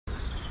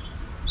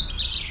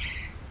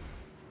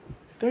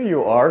There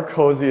you are,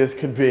 cozy as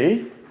could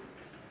be.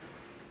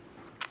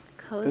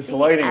 Cozy this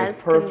lighting as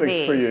is perfect can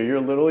be. for you. You're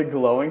literally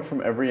glowing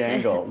from every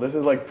angle. This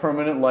is like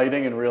permanent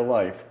lighting in real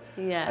life.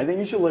 Yeah. I think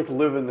you should like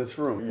live in this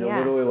room. You're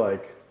literally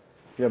like,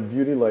 you have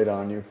beauty light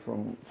on you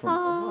from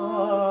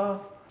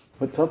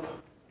What's up?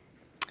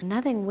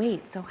 Nothing.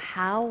 Wait, so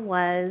how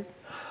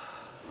was,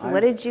 what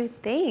did you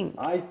think?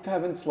 I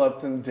haven't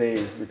slept in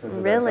days because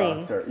of Really? that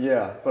doctor.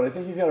 Yeah, but I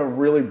think he's got a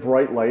really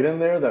bright light in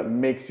there that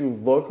makes you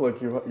look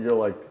like you're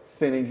like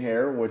thinning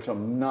hair, which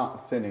I'm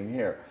not thinning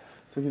hair.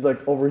 So he's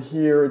like over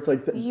here, it's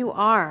like... You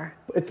are.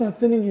 It's not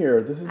thinning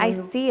hair. This is I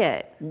see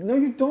it. No,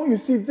 you don't. You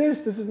see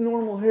this. This is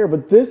normal hair,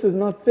 but this is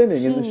not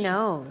thinning. He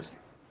knows.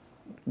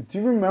 Do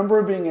you remember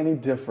it being any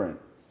different?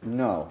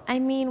 No. I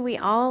mean, we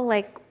all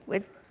like,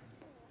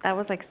 that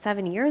was like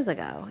 7 years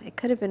ago. It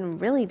could have been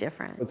really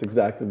different. It's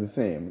exactly the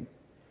same.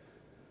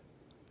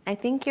 I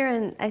think you're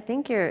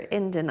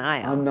in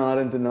denial. I'm not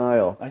in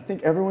denial. I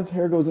think everyone's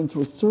hair goes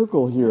into a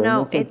circle here.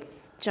 No, and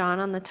it's John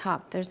on the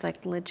top. There's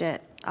like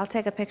legit. I'll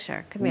take a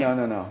picture. Come here.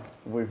 No.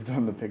 We've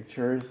done the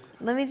pictures.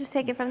 Let me just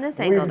take it from this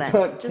angle then.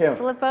 Just Kim,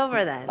 flip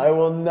over then. I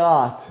will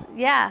not.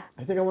 Yeah.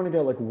 I think I want to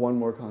get like one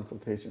more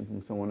consultation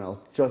from someone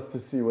else just to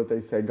see what they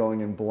say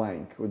going in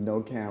blank with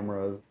no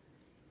cameras.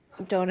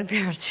 Don't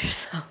embarrass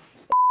yourself.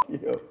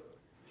 You.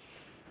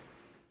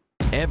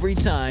 Every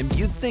time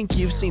you think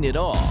you've seen it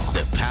all,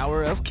 the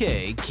power of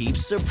K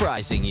keeps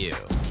surprising you.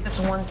 It's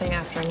one thing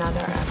after another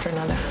after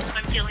another.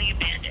 I'm feeling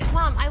abandoned.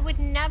 Mom, I would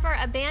never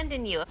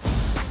abandon you.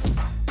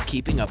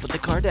 Keeping Up with the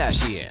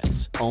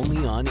Kardashians,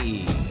 only on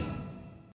E!